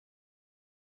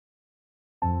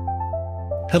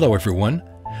Hello everyone.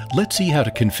 Let's see how to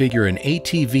configure an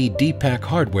ATVdPAC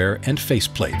hardware and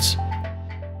faceplates.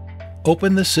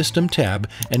 Open the System tab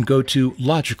and go to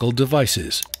Logical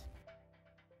Devices.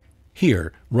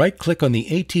 Here, right-click on the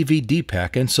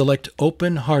ATVdPAC and select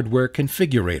Open Hardware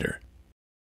Configurator.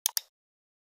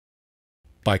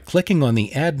 By clicking on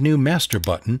the Add New Master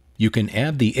button, you can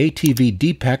add the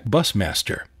ATVdPAC bus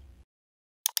master.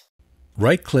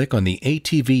 Right-click on the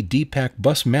ATVdPAC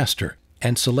bus master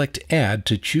and select Add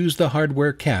to choose the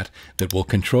hardware CAT that will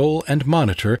control and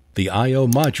monitor the I/O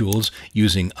modules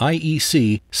using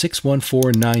IEC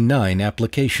 61499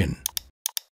 application.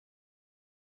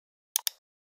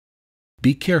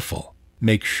 Be careful.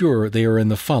 Make sure they are in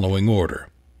the following order: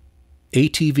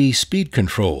 ATV speed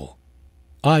control,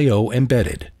 I/O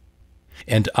embedded,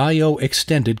 and I/O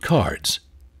extended cards.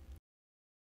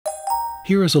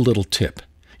 Here is a little tip.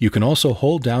 You can also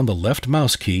hold down the left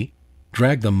mouse key,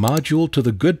 drag the module to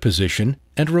the good position,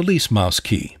 and release mouse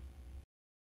key.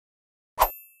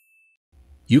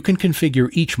 You can configure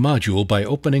each module by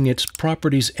opening its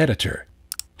Properties Editor.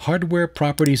 Hardware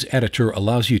Properties Editor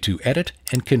allows you to edit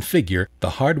and configure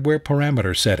the hardware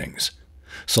parameter settings.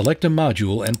 Select a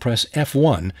module and press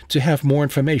F1 to have more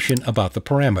information about the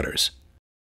parameters.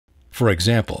 For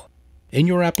example, in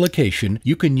your application,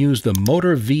 you can use the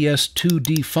Motor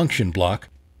VS2D function block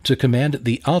to command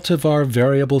the Altivar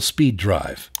variable speed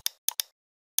drive.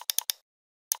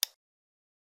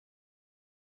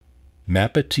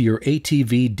 Map it to your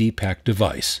ATVdPAC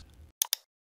device.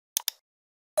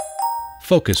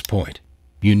 Focus point.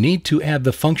 You need to add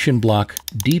the function block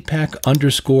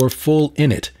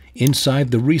dPAC_full_init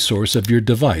inside the resource of your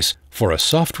device for a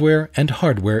software and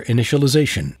hardware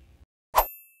initialization.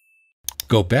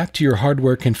 Go back to your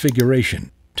hardware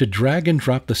configuration to drag and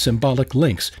drop the symbolic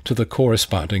links to the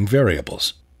corresponding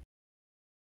variables.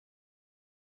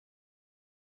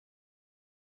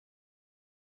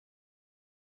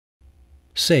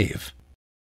 Save.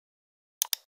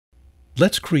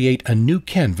 Let's create a new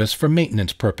canvas for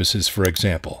maintenance purposes, for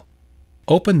example.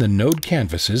 Open the Node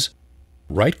Canvases,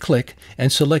 right-click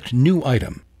and select New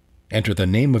Item. Enter the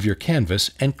name of your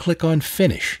canvas and click on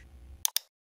Finish.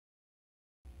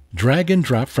 Drag and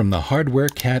drop from the hardware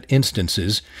CAT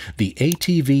instances the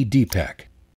ATVdPAC,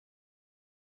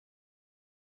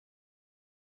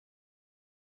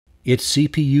 its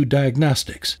CPU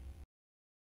diagnostics,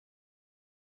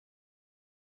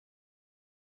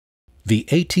 the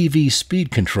ATV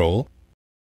speed control,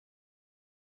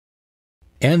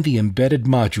 and the embedded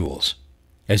modules.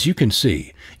 As you can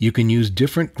see, you can use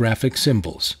different graphic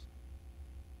symbols.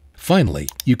 Finally,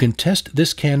 you can test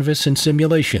this canvas in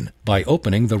simulation by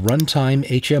opening the Runtime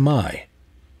HMI.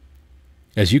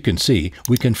 As you can see,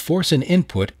 we can force an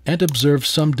input and observe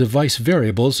some device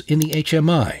variables in the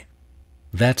HMI.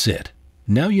 That's it.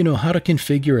 Now you know how to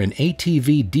configure an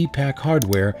ATVdPAC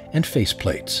hardware and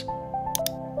faceplates.